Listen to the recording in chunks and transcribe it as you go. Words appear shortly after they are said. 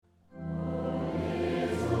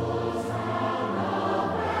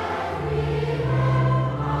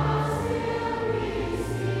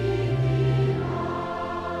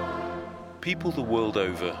People the world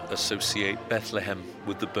over associate Bethlehem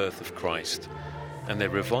with the birth of Christ, and they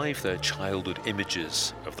revive their childhood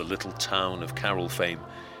images of the little town of carol fame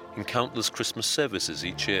in countless Christmas services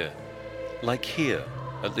each year, like here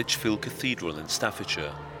at Lichfield Cathedral in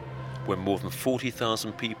Staffordshire, where more than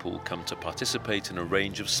 40,000 people come to participate in a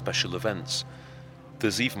range of special events.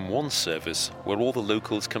 There's even one service where all the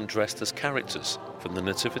locals come dressed as characters from the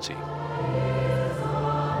Nativity.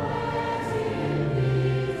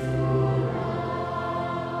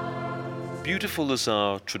 Beautiful as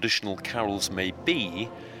our traditional carols may be,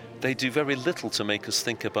 they do very little to make us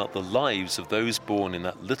think about the lives of those born in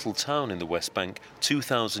that little town in the West Bank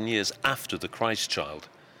 2,000 years after the Christ child.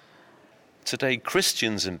 Today,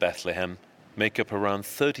 Christians in Bethlehem make up around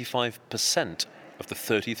 35% of the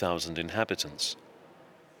 30,000 inhabitants.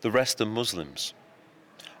 The rest are Muslims.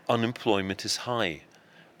 Unemployment is high,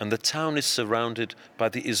 and the town is surrounded by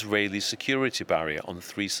the Israeli security barrier on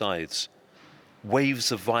 3 sides.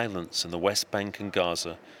 Waves of violence in the West Bank and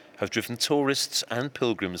Gaza have driven tourists and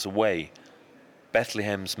pilgrims away,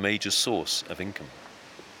 Bethlehem's major source of income.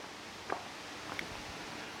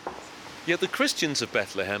 Yet the Christians of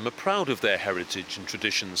Bethlehem are proud of their heritage and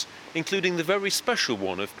traditions, including the very special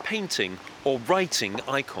one of painting or writing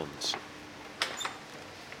icons.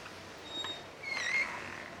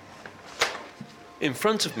 In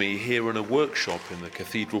front of me, here in a workshop in the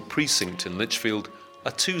cathedral precinct in Lichfield,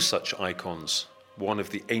 are 2 such icons, one of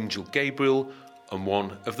the angel Gabriel and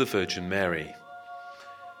one of the Virgin Mary.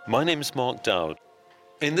 My name's Mark Dowd.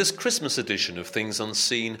 In this Christmas edition of Things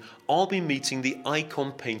Unseen, I'll be meeting the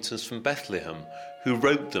icon painters from Bethlehem who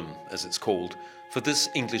wrote them, as it's called, for this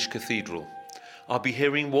English cathedral. I'll be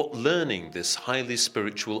hearing what learning this highly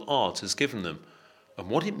spiritual art has given them and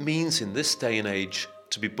what it means in this day and age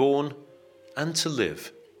to be born and to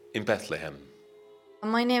live in Bethlehem.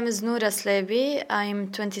 My name is Noura Slaby.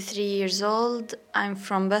 I'm 23 years old. I'm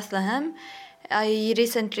from Bethlehem. I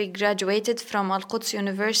recently graduated from Al-Quds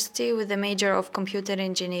University with a major of computer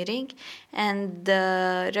engineering, and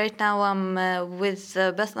right now I'm with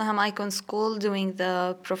Bethlehem Icon School doing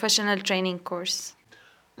the professional training course.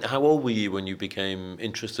 How old were you when you became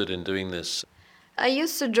interested in doing this? I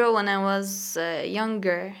used to draw when I was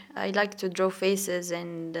younger. I like to draw faces,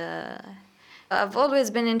 and I've always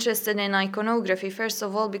been interested in iconography, first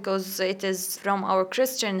of all because it is from our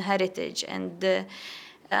Christian heritage, and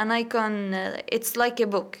an icon, it's like a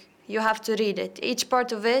book. You have to read it. Each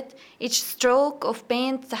part of it, each stroke of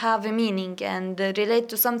paint have a meaning and relate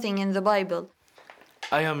to something in the Bible.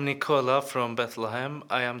 I am Nicola from Bethlehem.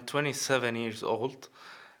 I am 27 years old.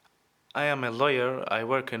 I am a lawyer. I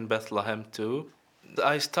work in Bethlehem too.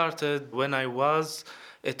 I started when I was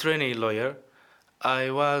a trainee lawyer.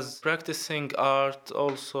 I was practicing art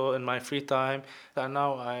also in my free time, and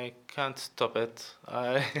now I can't stop it.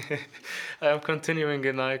 I am continuing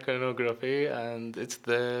in iconography, and it's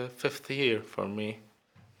the 5th year for me.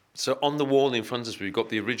 So on the wall in front of us, we've got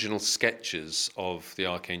the original sketches of the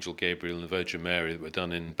Archangel Gabriel and the Virgin Mary that were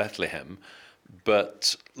done in Bethlehem.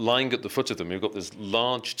 But lying at the foot of them, we've got this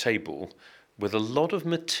large table with a lot of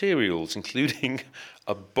materials, including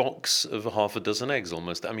a box of half a dozen eggs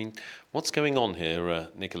almost. I mean, what's going on here,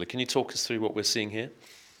 Nicola? Can you talk us through what we're seeing here?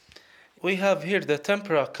 We have here the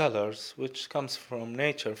tempera colors, which comes from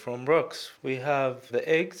nature, from rocks. We have the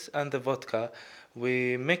eggs and the vodka.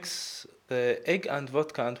 We mix the egg and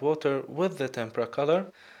vodka and water with the tempera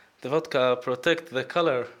color. The vodka protects the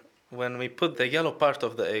color when we put the yellow part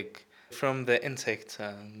of the egg from the insects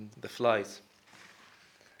and the flies.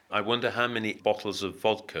 I wonder how many bottles of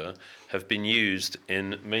vodka have been used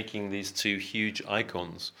in making these 2 huge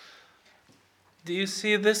icons. Do you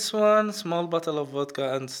see this one? Small bottle of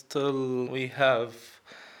vodka, and still we have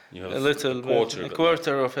a little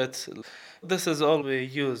quarter of it. This is all we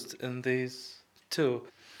used in these 2.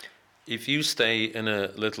 If you stay in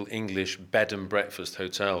a little English bed and breakfast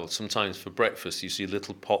hotel, sometimes for breakfast you see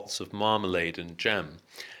little pots of marmalade and jam.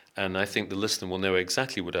 And I think the listener will know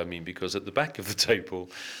exactly what I mean, because at the back of the table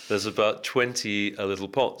there's about 20 little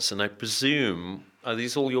pots. And I presume, are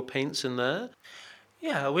these all your paints in there?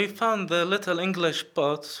 Yeah, we found the little English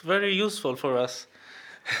pots very useful for us.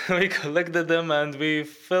 We collected them and we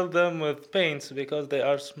filled them with paints because they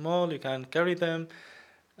are small, you can carry them,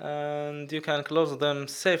 and you can close them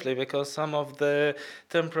safely because some of the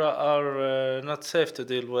tempera are not safe to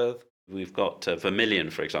deal with. We've got vermilion,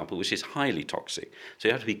 for example, which is highly toxic. So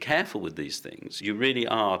you have to be careful with these things. You really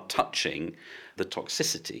are touching the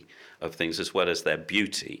toxicity of things as well as their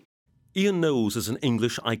beauty. Ian Knowles is an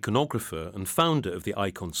English iconographer and founder of the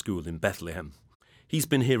Icon School in Bethlehem. He's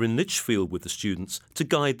been here in Lichfield with the students to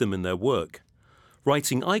guide them in their work.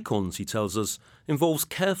 Writing icons, he tells us, involves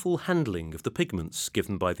careful handling of the pigments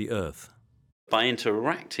given by the earth. By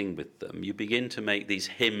interacting with them, you begin to make these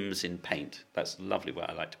hymns in paint. That's a lovely way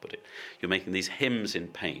I like to put it. You're making these hymns in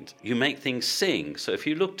paint. You make things sing. So if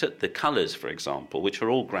you looked at the colours, for example, which are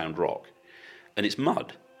all ground rock, and it's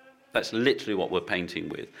mud, that's literally what we're painting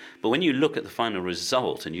with. But when you look at the final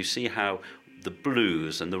result and you see how the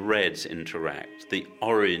blues and the reds interact, the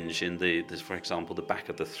orange in for example, the back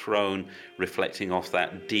of the throne reflecting off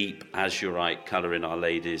that deep azurite colour in Our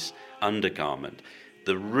Lady's undergarment,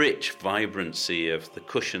 the rich vibrancy of the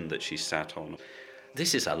cushion that she sat on.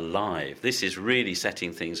 This is alive. This is really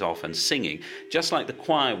setting things off and singing, just like the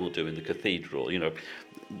choir will do in the cathedral,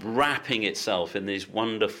 wrapping itself in these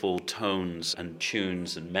wonderful tones and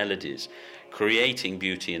tunes and melodies, creating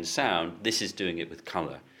beauty and sound. This is doing it with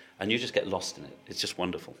colour. And you just get lost in it. It's just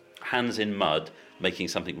wonderful. Hands in mud, making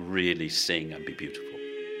something really sing and be beautiful.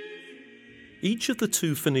 Each of the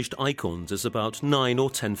two finished icons is about 9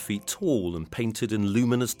 or 10 feet tall and painted in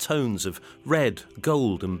luminous tones of red,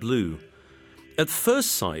 gold and blue. At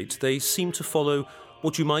first sight, they seem to follow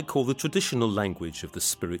what you might call the traditional language of the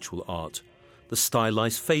spiritual art, the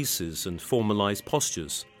stylized faces and formalized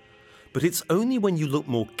postures. But it's only when you look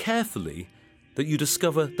more carefully that you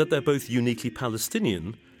discover that they're both uniquely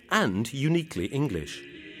Palestinian and uniquely English.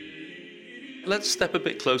 Let's step a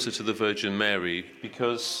bit closer to the Virgin Mary,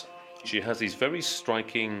 because she has these very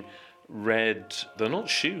striking red, they're not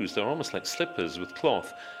shoes, they're almost like slippers with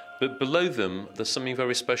cloth, but below them there's something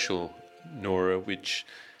very special, Nora, which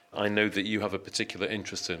I know that you have a particular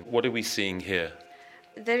interest in. What are we seeing here?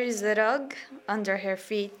 There is a rug under her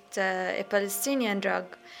feet, a Palestinian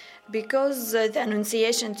rug, because the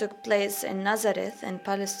Annunciation took place in Nazareth in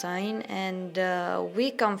Palestine, and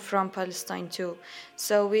we come from Palestine too.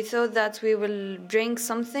 So we thought that we will bring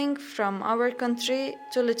something from our country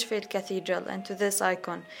to Lichfield Cathedral and to this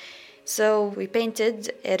icon. So we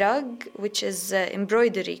painted a rug which is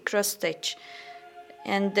embroidery, cross-stitch,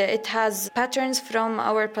 and it has patterns from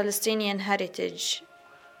our Palestinian heritage.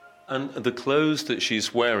 And the clothes that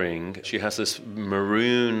she's wearing, she has this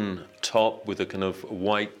maroon top with a kind of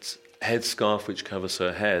white headscarf which covers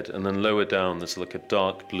her head, and then lower down there's like a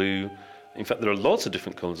dark blue. In fact, there are lots of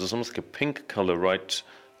different colours. There's almost like a pink colour right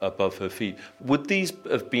above her feet. Would these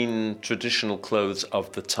have been traditional clothes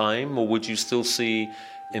of the time, or would you still see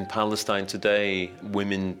in Palestine today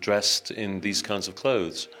women dressed in these kinds of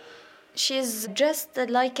clothes? She's dressed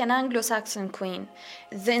like an Anglo-Saxon queen.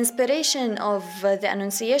 The inspiration of the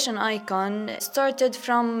Annunciation icon started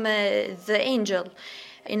from the angel.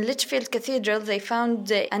 In Lichfield Cathedral, they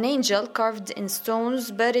found an angel carved in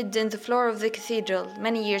stones buried in the floor of the cathedral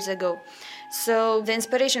many years ago. So the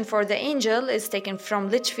inspiration for the angel is taken from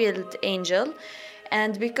Lichfield angel.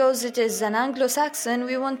 And because it is an Anglo-Saxon,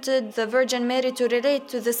 we wanted the Virgin Mary to relate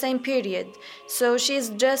to the same period. So she's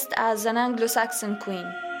dressed as an Anglo-Saxon queen.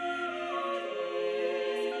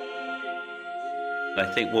 I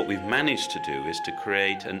think what we've managed to do is to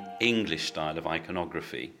create an English style of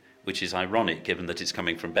iconography, which is ironic given that it's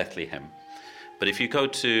coming from Bethlehem. But if you go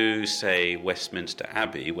to, say, Westminster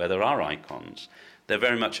Abbey, where there are icons, they're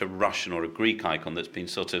very much a Russian or a Greek icon that's been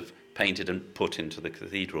sort of painted and put into the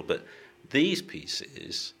cathedral. But these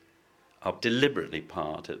pieces are deliberately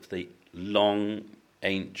part of the long,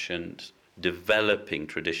 ancient, developing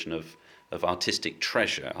tradition of artistic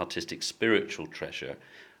treasure, artistic spiritual treasure,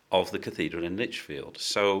 of the cathedral in Lichfield.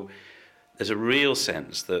 So there's a real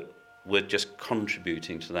sense that we're just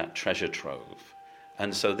contributing to that treasure trove.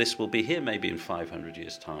 And so this will be here maybe in 500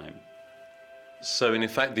 years' time. So in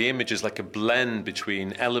fact the image is like a blend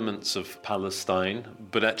between elements of Palestine,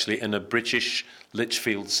 but actually in a British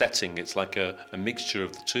Lichfield setting. It's like a mixture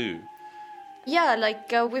of the two. Yeah,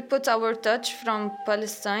 we put our touch from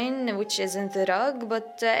Palestine, which is in the rug,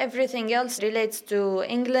 but everything else relates to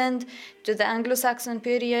England, to the Anglo-Saxon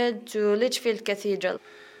period, to Lichfield Cathedral.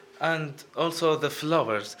 And also the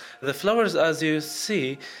flowers. The flowers, as you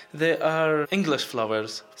see, they are English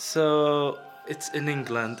flowers. So it's in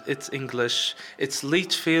England, it's English, it's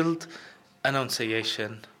Lichfield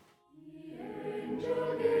Annunciation.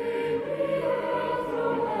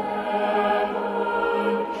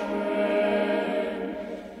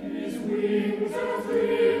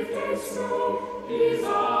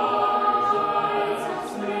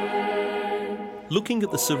 Looking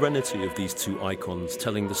at the serenity of these two icons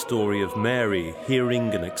telling the story of Mary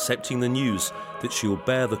hearing and accepting the news that she will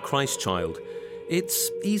bear the Christ child,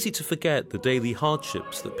 it's easy to forget the daily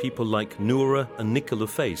hardships that people like Noura and Nicola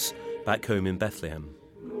face back home in Bethlehem.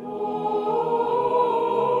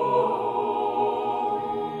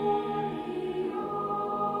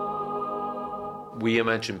 We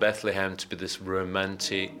imagine Bethlehem to be this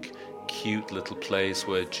romantic, cute little place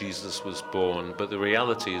where Jesus was born, but the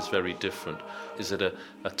reality is very different. Is it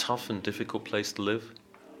a tough and difficult place to live?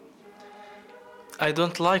 I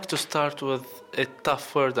don't like to start with a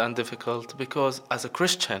tough word and difficult because as a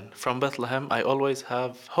Christian from Bethlehem, I always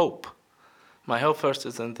have hope. My hope first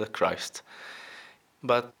is in the Christ.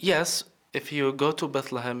 But yes, if you go to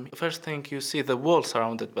Bethlehem, first thing you see the wall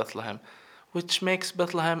surrounded Bethlehem, which makes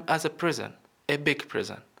Bethlehem as a prison, a big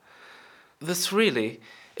prison. This really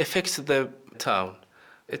affects the town.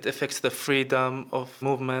 It affects the freedom of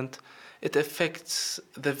movement. It affects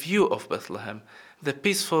the view of Bethlehem. The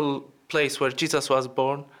peaceful place where Jesus was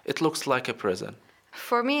born, it looks like a prison.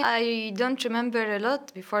 For me, I don't remember a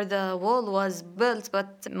lot before the wall was built, but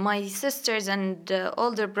my sisters and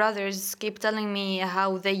older brothers keep telling me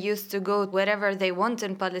how they used to go wherever they want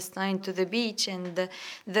in Palestine to the beach, and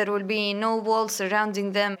there will be no wall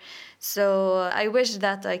surrounding them. So I wish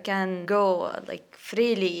that I can go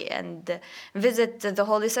freely and visit the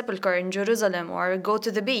Holy Sepulchre in Jerusalem, or go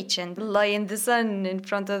to the beach and lie in the sun in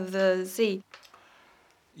front of the sea.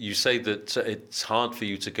 You say that it's hard for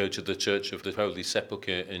you to go to the Church of the Holy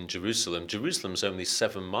Sepulchre in Jerusalem. Jerusalem's only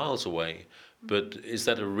 7 miles away, but is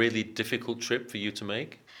that a really difficult trip for you to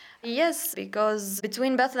make? Yes, because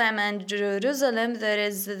between Bethlehem and Jerusalem there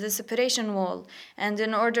is the separation wall, and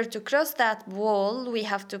in order to cross that wall we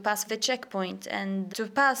have to pass the checkpoint, and to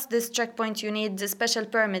pass this checkpoint you need a special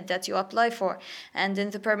permit that you apply for, and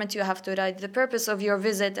in the permit you have to write the purpose of your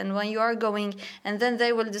visit and when you are going, and then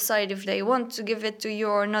they will decide if they want to give it to you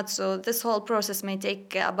or not. So this whole process may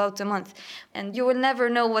take about a month, and you will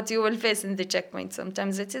never know what you will face in the checkpoint.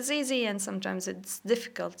 Sometimes it is easy and sometimes it's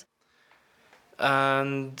difficult.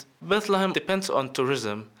 And Bethlehem depends on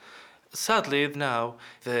tourism. Sadly, now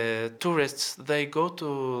the tourists, they go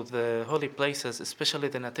to the holy places, especially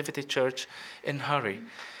the Nativity Church, in hurry.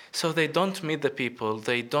 So they don't meet the people.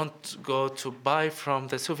 They don't go to buy from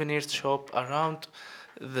the souvenir shop around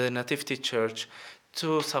the Nativity Church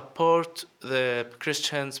to support the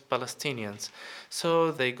Christians, Palestinians.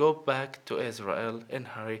 So they go back to Israel in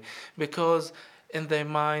hurry because in their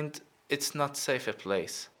mind it's not safe a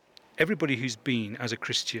place. Everybody who's been, as a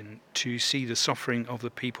Christian, to see the suffering of the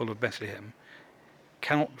people of Bethlehem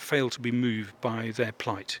cannot fail to be moved by their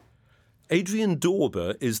plight. Adrian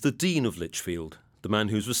Dorber is the Dean of Lichfield, the man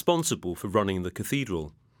who's responsible for running the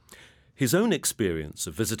cathedral. His own experience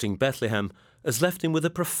of visiting Bethlehem has left him with a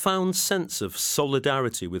profound sense of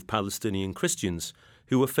solidarity with Palestinian Christians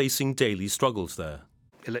who are facing daily struggles there.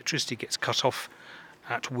 Electricity gets cut off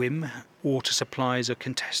at whim, water supplies are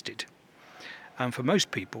contested. And for most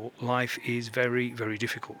people, life is very, very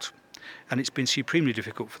difficult. And it's been supremely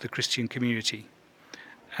difficult for the Christian community.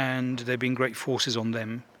 And there have been great forces on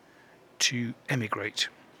them to emigrate.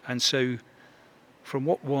 And so from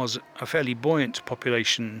what was a fairly buoyant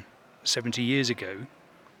population 70 years ago,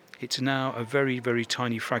 it's now a very, very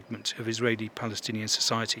tiny fragment of Israeli-Palestinian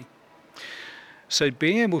society. So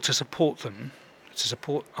being able to support them, to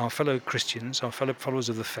support our fellow Christians, our fellow followers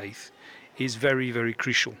of the faith, is very, very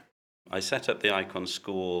crucial. I set up the Icon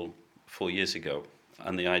School 4 years ago,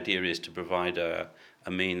 and the idea is to provide a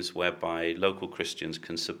means whereby local Christians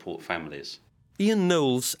can support families. Ian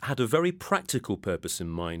Knowles had a very practical purpose in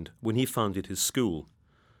mind when he founded his school.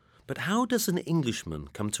 But how does an Englishman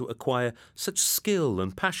come to acquire such skill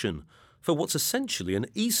and passion for what's essentially an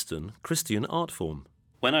Eastern Christian art form?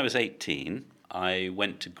 When I was 18, I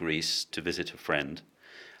went to Greece to visit a friend,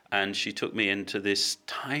 and she took me into this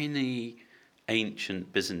tiny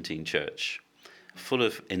ancient Byzantine church, full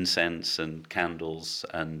of incense and candles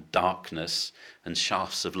and darkness and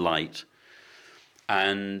shafts of light.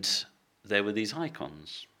 And there were these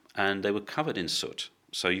icons, and they were covered in soot,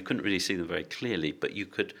 so you couldn't really see them very clearly, but you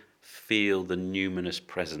could feel the numinous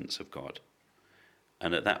presence of God.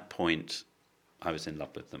 And at that point, I was in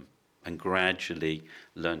love with them and gradually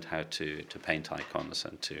learned how to paint icons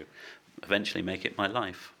and to eventually make it my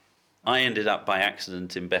life. I ended up by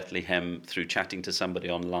accident in Bethlehem through chatting to somebody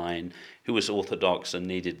online who was Orthodox and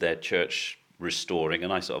needed their church restoring,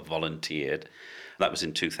 and I sort of volunteered. That was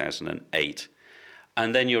in 2008.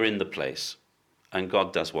 And then you're in the place, and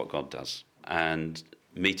God does what God does. And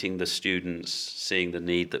meeting the students, seeing the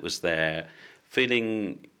need that was there,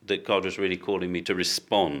 feeling that God was really calling me to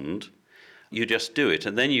respond, you just do it.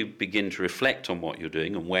 And then you begin to reflect on what you're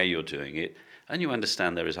doing and where you're doing it, and you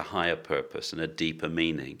understand there is a higher purpose and a deeper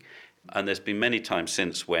meaning. And there's been many times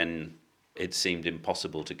since when it seemed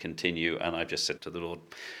impossible to continue, and I just said to the Lord,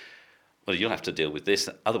 well, you'll have to deal with this,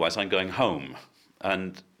 otherwise I'm going home.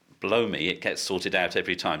 And below me, it gets sorted out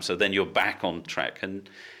every time. So then you're back on track. And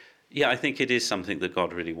yeah, I think it is something that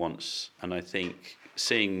God really wants. And I think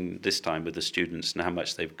seeing this time with the students and how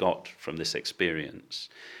much they've got from this experience,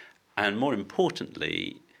 and more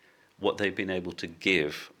importantly, what they've been able to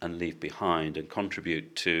give and leave behind and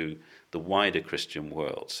contribute to the wider Christian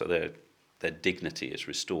world. So their dignity is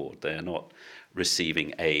restored. They're not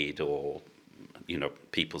receiving aid or,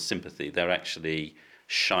 people's sympathy. They're actually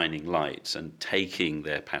shining lights and taking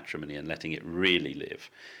their patrimony and letting it really live.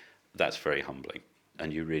 That's very humbling.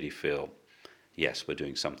 And you really feel, yes, we're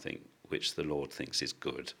doing something which the Lord thinks is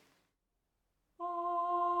good.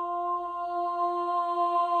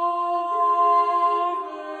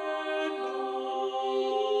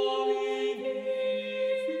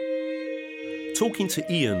 Talking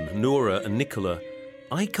to Ian, Nora and Nicola,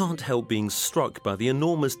 I can't help being struck by the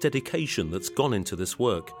enormous dedication that's gone into this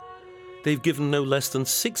work. They've given no less than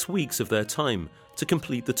 6 weeks of their time to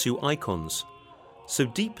complete the 2 icons. So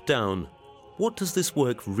deep down, what does this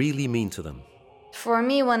work really mean to them? For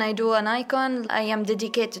me, when I do an icon, I am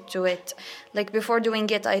dedicated to it. Like before doing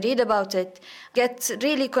it, I read about it, get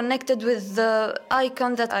really connected with the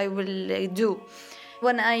icon that I will do.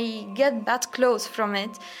 When I get that close from it,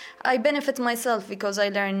 I benefit myself because I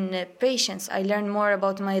learn patience, I learn more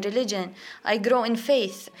about my religion, I grow in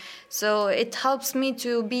faith. So it helps me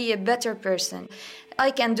to be a better person. I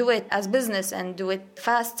can do it as business and do it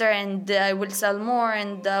faster, and I will sell more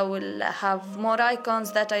and I will have more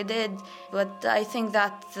icons that I did. But I think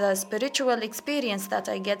that the spiritual experience that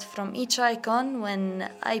I get from each icon when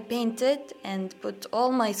I paint it and put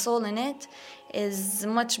all my soul in it is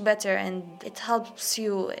much better, and it helps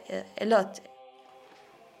you a lot.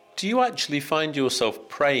 Do you actually find yourself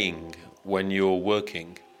praying when you're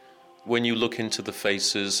working? When you look into the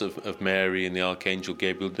faces of Mary and the Archangel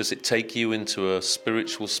Gabriel, does it take you into a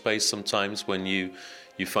spiritual space sometimes when you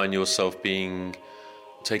find yourself being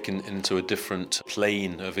taken into a different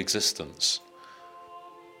plane of existence?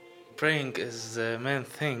 Praying is the main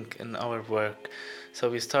thing in our work. So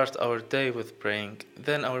we start our day with praying.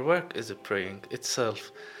 Then our work is praying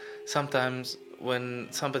itself. Sometimes when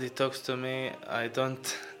somebody talks to me, I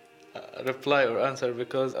don't reply or answer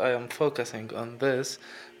because I am focusing on this.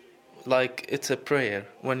 Like it's a prayer.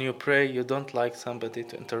 When you pray, you don't like somebody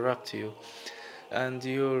to interrupt you. And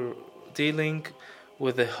you're dealing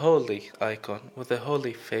with the holy icon, with the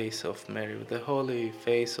holy face of Mary, with the holy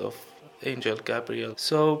face of Angel Gabriel.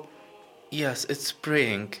 So, yes, it's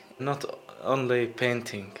praying, not only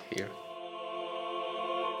painting here.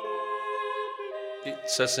 It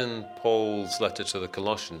says in Paul's letter to the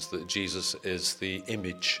Colossians that Jesus is the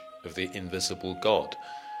image of the invisible God,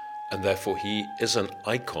 and therefore he is an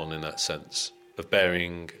icon in that sense of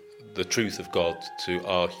bearing the truth of God to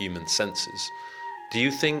our human senses. Do you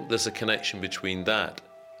think there's a connection between that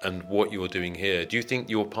and what you're doing here? Do you think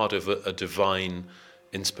you're part of a divine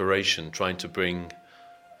inspiration trying to bring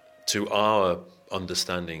to our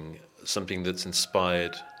understanding something that's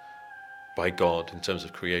inspired by God in terms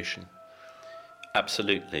of creation?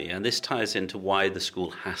 Absolutely, and this ties into why the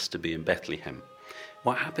school has to be in Bethlehem.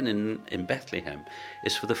 What happened in Bethlehem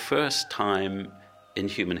is, for the first time in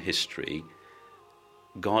human history,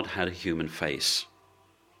 God had a human face,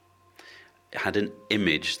 had an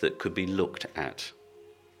image that could be looked at.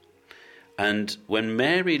 And when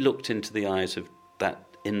Mary looked into the eyes of that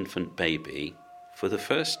infant baby, for the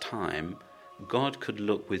first time, God could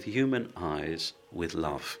look with human eyes with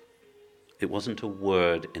love. It wasn't a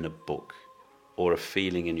word in a book or a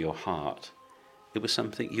feeling in your heart. It was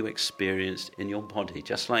something you experienced in your body,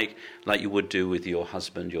 just like you would do with your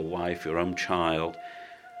husband, your wife, your own child.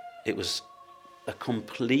 It was a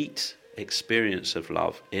complete experience of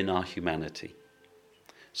love in our humanity.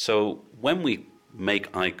 So when we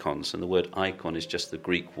make icons, and the word icon is just the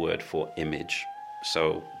Greek word for image.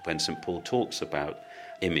 So when St. Paul talks about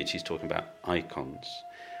image, he's talking about icons.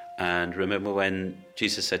 And remember when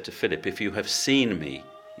Jesus said to Philip, "If you have seen me,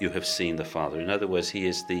 you have seen the Father." In other words, he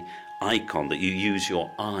is the icon that you use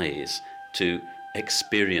your eyes to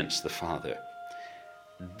experience the Father.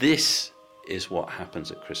 This is what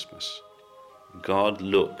happens at Christmas. God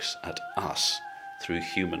looks at us through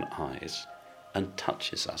human eyes and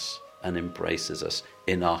touches us and embraces us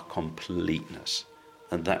in our completeness.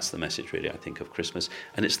 And that's the message, really, I think, of Christmas.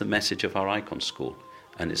 And it's the message of our Icon School.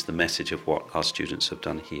 And it's the message of what our students have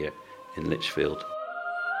done here in Lichfield.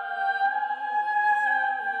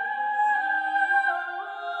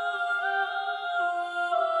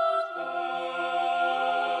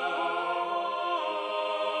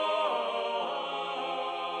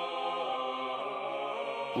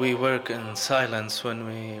 We work in silence when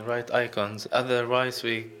we write icons. Otherwise,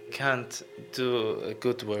 we can't do a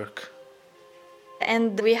good work.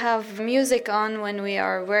 And we have music on when we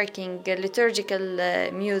are working,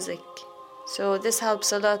 liturgical music. So this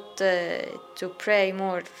helps a lot to pray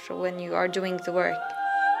more when you are doing the work.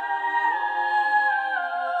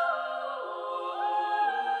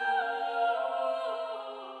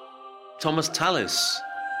 Thomas Tallis,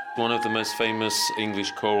 one of the most famous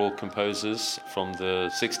English choral composers from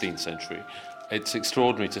the 16th century. It's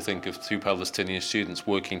extraordinary to think of two Palestinian students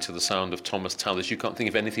working to the sound of Thomas Tallis. You can't think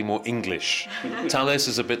of anything more English. Tallis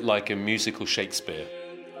is a bit like a musical Shakespeare.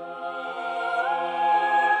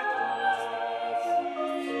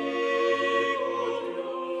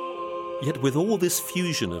 Yet with all this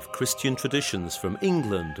fusion of Christian traditions from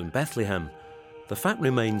England and Bethlehem, the fact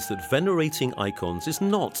remains that venerating icons is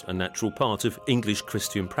not a natural part of English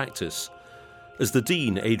Christian practice. As the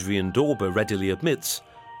Dean, Adrian Dorber, readily admits,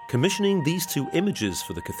 commissioning these two images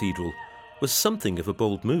for the cathedral was something of a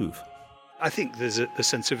bold move. I think there's a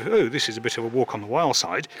sense of, this is a bit of a walk on the wild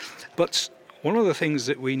side, but one of the things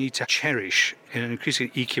that we need to cherish in an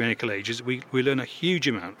increasingly ecumenical age is we learn a huge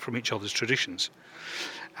amount from each other's traditions.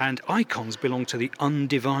 And icons belong to the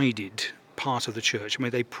undivided part of the church. I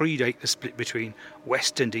mean, they predate the split between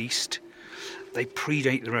West and East. They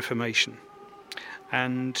predate the Reformation.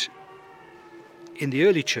 And in the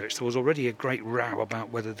early church, there was already a great row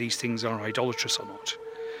about whether these things are idolatrous or not.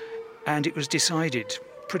 And it was decided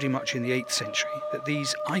pretty much in the 8th century that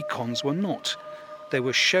these icons were not. They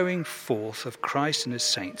were showing forth of Christ and his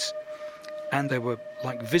saints, and they were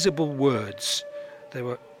like visible words. They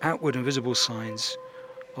were outward and visible signs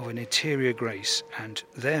of an interior grace, and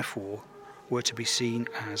therefore were to be seen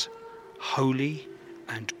as holy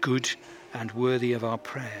and good and worthy of our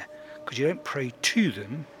prayer. Because you don't pray to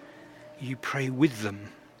them, you pray with them.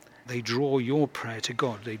 They draw your prayer to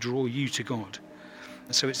God. They draw you to God.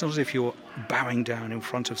 And so it's not as if you're bowing down in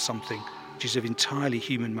front of something which is of entirely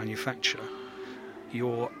human manufacture.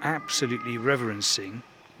 You're absolutely reverencing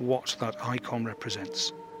what that icon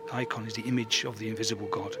represents. The icon is the image of the invisible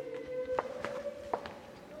God.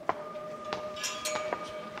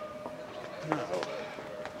 Now,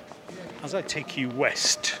 as I take you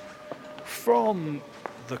west from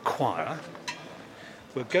the choir,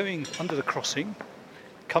 we're going under the crossing,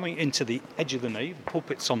 coming into the edge of the nave. The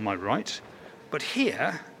pulpit's on my right. But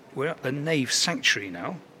here, we're at the nave sanctuary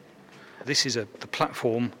now. This is the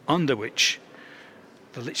platform under which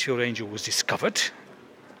the Lichfield angel was discovered.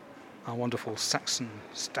 Our wonderful Saxon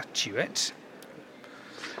statuette.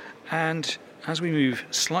 And as we move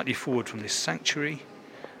slightly forward from this sanctuary,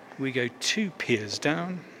 we go 2 piers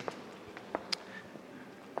down.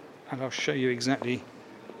 And I'll show you exactly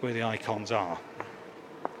where the icons are.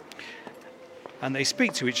 And they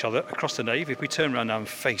speak to each other across the nave. If we turn around now and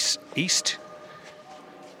face east,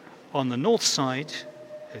 on the north side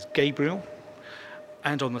is Gabriel,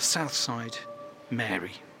 and on the south side,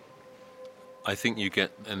 Mary. I think you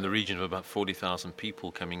get in the region of about 40,000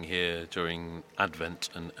 people coming here during Advent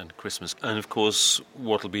and Christmas. And of course,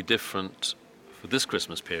 what will be different for this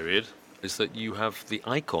Christmas period is that you have the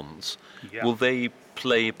icons. Yeah. Will they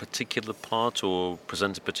play a particular part or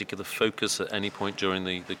present a particular focus at any point during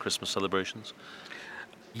the Christmas celebrations?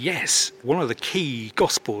 Yes. One of the key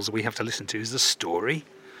Gospels we have to listen to is the story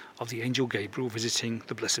of the angel Gabriel visiting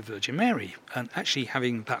the Blessed Virgin Mary. And actually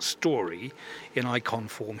having that story in icon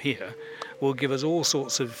form here will give us all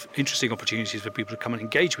sorts of interesting opportunities for people to come and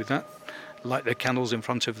engage with that, light their candles in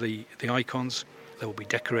front of the icons. They will be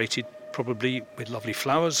decorated probably with lovely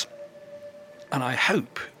flowers. And I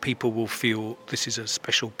hope people will feel this is a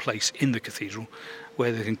special place in the cathedral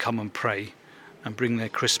where they can come and pray and bring their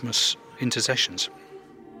Christmas intercessions.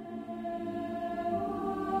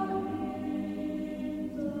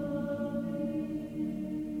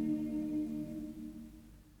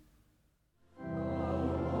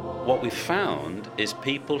 What we've found is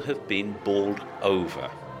people have been bowled over.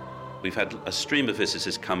 We've had a stream of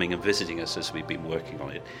visitors coming and visiting us as we've been working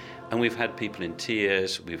on it. And we've had people in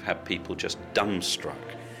tears, we've had people just dumbstruck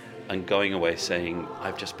and going away saying,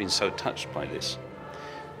 I've just been so touched by this.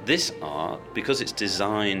 This art, because it's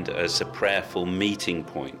designed as a prayerful meeting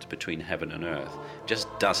point between heaven and earth, just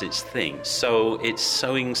does its thing. So it's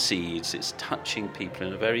sowing seeds, it's touching people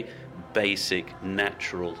in a very basic,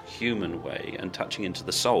 natural, human way and touching into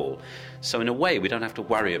the soul. So in a way, we don't have to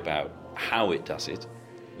worry about how it does it.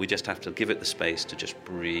 We just have to give it the space to just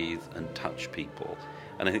breathe and touch people.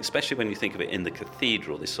 And I think especially when you think of it in the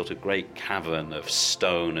cathedral, this sort of great cavern of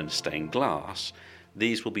stone and stained glass,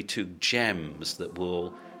 these will be 2 gems that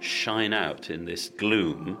will shine out in this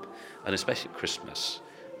gloom, and especially at Christmas,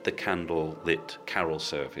 the candle-lit carol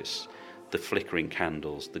service, the flickering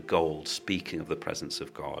candles, the gold speaking of the presence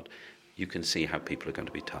of God. You can see how people are going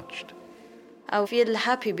to be touched. I feel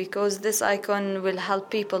happy because this icon will help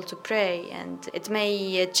people to pray, and it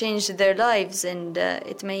may change their lives, and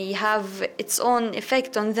it may have its own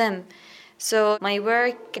effect on them. So my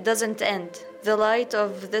work doesn't end. The light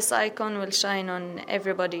of this icon will shine on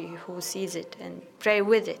everybody who sees it and pray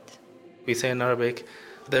with it. We say in Arabic,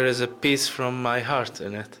 there is a piece from my heart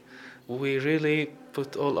in it. We really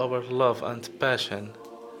put all our love and passion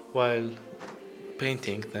while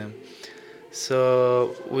painting them.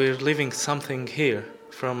 So we're leaving something here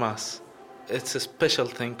from us. It's a special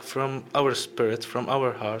thing from our spirit, from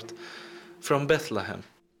our heart, from Bethlehem.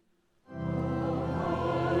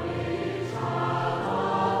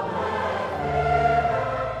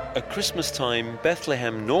 At Christmas time,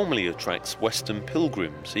 Bethlehem normally attracts Western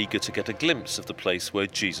pilgrims eager to get a glimpse of the place where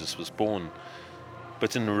Jesus was born.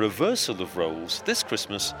 But in a reversal of roles, this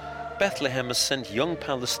Christmas, Bethlehem has sent young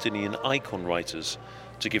Palestinian icon writers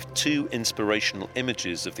to give 2 inspirational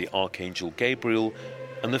images of the Archangel Gabriel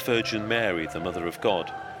and the Virgin Mary, the Mother of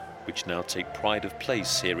God, which now take pride of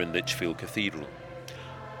place here in Lichfield Cathedral.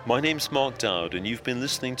 My name's Mark Dowd, and you've been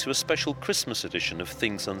listening to a special Christmas edition of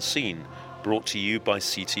Things Unseen, brought to you by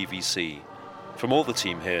CTVC. From all the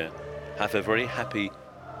team here, have a very happy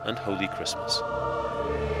and holy Christmas.